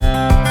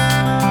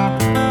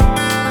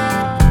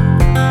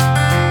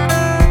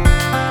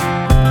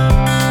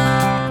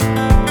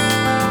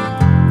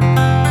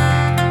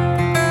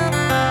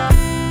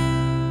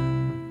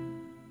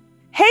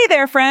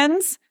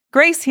friends.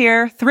 Grace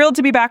here, thrilled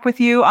to be back with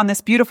you on this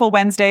beautiful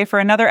Wednesday for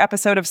another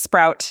episode of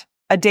Sprout,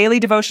 a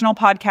daily devotional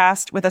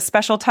podcast with a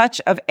special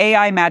touch of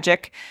AI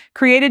magic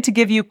created to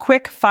give you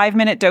quick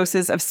 5-minute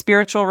doses of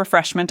spiritual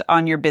refreshment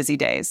on your busy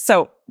days.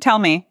 So tell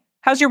me,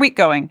 how's your week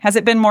going? Has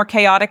it been more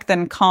chaotic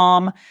than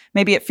calm?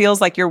 Maybe it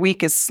feels like your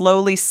week is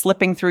slowly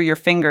slipping through your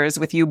fingers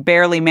with you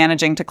barely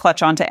managing to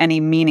clutch onto any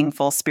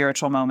meaningful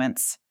spiritual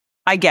moments.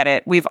 I get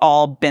it. We've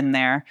all been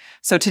there.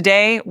 So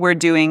today we're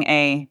doing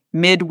a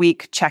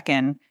midweek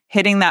check-in,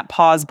 hitting that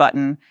pause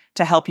button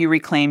to help you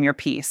reclaim your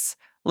peace.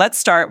 Let's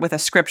start with a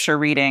scripture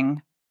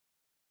reading.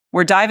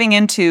 We're diving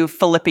into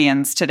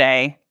Philippians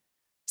today,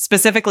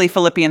 specifically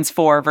Philippians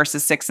 4,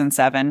 verses 6 and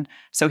 7.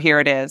 So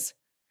here it is.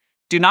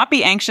 Do not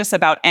be anxious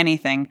about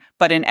anything,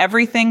 but in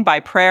everything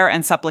by prayer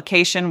and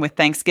supplication with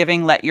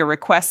thanksgiving, let your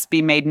requests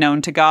be made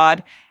known to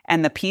God,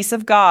 and the peace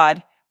of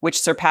God,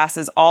 which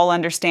surpasses all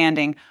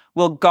understanding,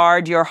 will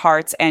guard your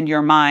hearts and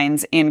your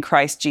minds in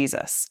Christ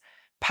Jesus.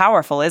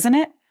 Powerful, isn't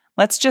it?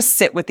 Let's just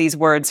sit with these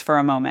words for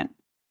a moment.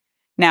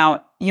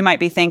 Now, you might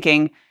be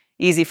thinking,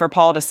 easy for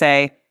Paul to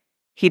say,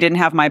 he didn't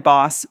have my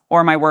boss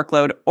or my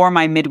workload or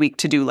my midweek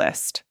to-do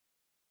list.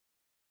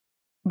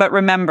 But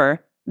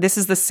remember, this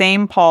is the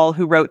same Paul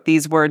who wrote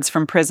these words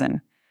from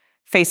prison,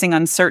 facing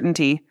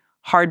uncertainty,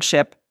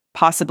 hardship,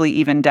 possibly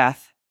even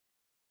death.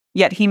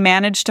 Yet he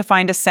managed to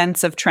find a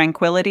sense of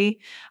tranquility,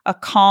 a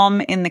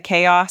calm in the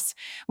chaos.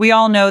 We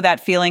all know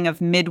that feeling of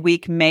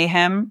midweek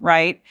mayhem,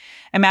 right?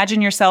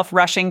 Imagine yourself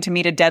rushing to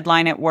meet a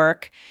deadline at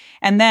work.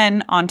 And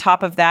then on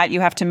top of that,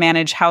 you have to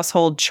manage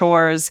household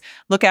chores,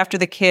 look after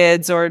the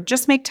kids, or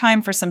just make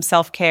time for some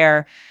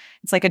self-care.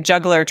 It's like a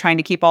juggler trying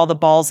to keep all the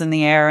balls in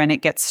the air, and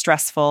it gets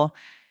stressful.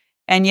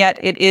 And yet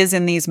it is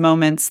in these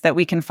moments that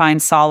we can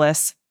find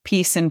solace,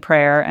 peace in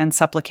prayer, and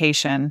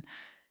supplication.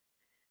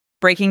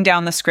 Breaking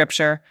down the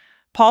scripture,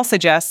 Paul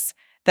suggests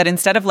that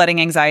instead of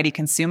letting anxiety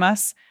consume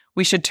us,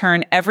 we should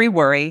turn every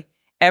worry,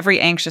 every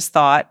anxious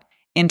thought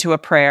into a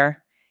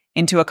prayer,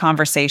 into a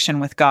conversation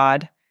with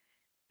God.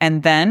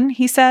 And then,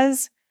 he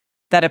says,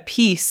 that a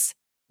peace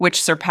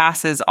which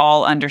surpasses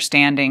all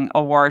understanding,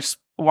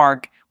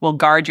 will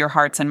guard your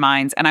hearts and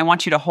minds. And I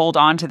want you to hold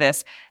on to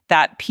this,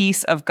 that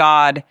peace of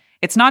God.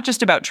 It's not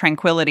just about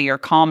tranquility or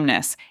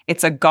calmness.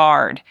 It's a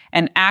guard,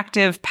 an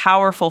active,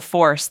 powerful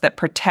force that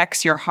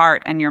protects your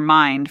heart and your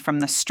mind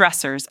from the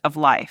stressors of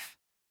life.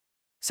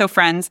 So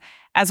friends,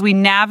 as we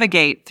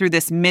navigate through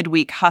this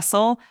midweek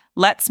hustle,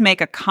 let's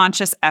make a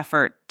conscious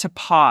effort to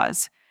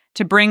pause,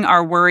 to bring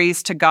our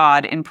worries to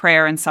God in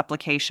prayer and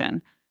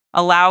supplication.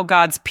 Allow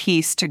God's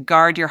peace to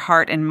guard your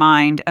heart and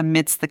mind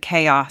amidst the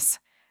chaos.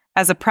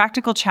 As a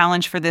practical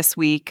challenge for this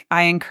week,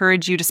 I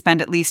encourage you to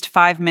spend at least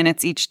 5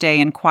 minutes each day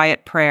in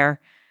quiet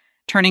prayer,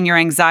 turning your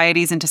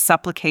anxieties into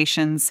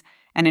supplications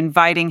and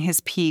inviting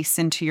His peace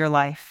into your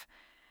life.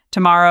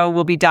 Tomorrow,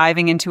 we'll be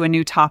diving into a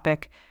new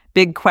topic,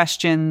 big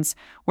questions,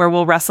 where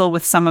we'll wrestle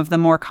with some of the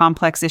more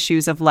complex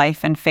issues of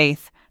life and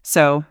faith.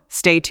 So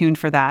stay tuned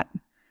for that.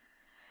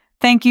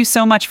 Thank you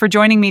so much for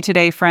joining me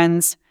today,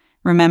 friends.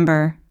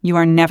 Remember, you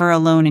are never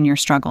alone in your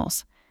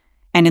struggles.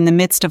 And in the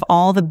midst of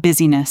all the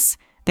busyness,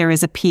 there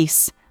is a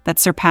peace that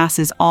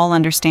surpasses all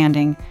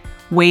understanding,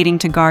 waiting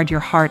to guard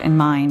your heart and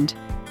mind.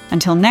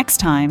 Until next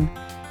time,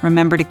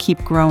 remember to keep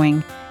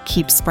growing,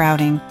 keep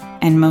sprouting,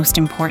 and most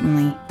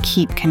importantly,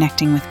 keep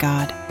connecting with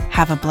God.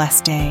 Have a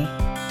blessed day.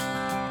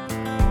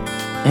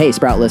 Hey,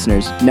 Sprout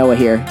listeners, Noah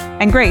here.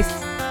 And Grace.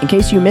 In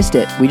case you missed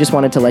it, we just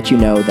wanted to let you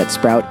know that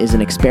Sprout is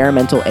an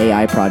experimental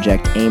AI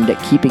project aimed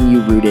at keeping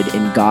you rooted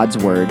in God's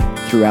Word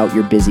throughout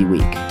your busy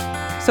week.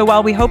 So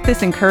while we hope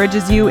this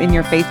encourages you in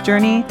your faith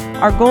journey,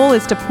 our goal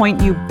is to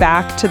point you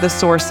back to the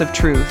source of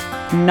truth,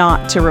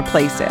 not to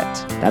replace it.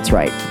 That's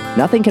right.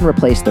 Nothing can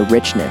replace the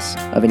richness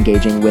of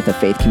engaging with a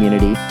faith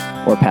community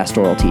or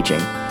pastoral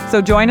teaching.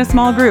 So join a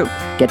small group.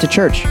 Get to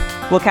church.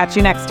 We'll catch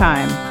you next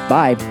time.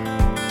 Bye.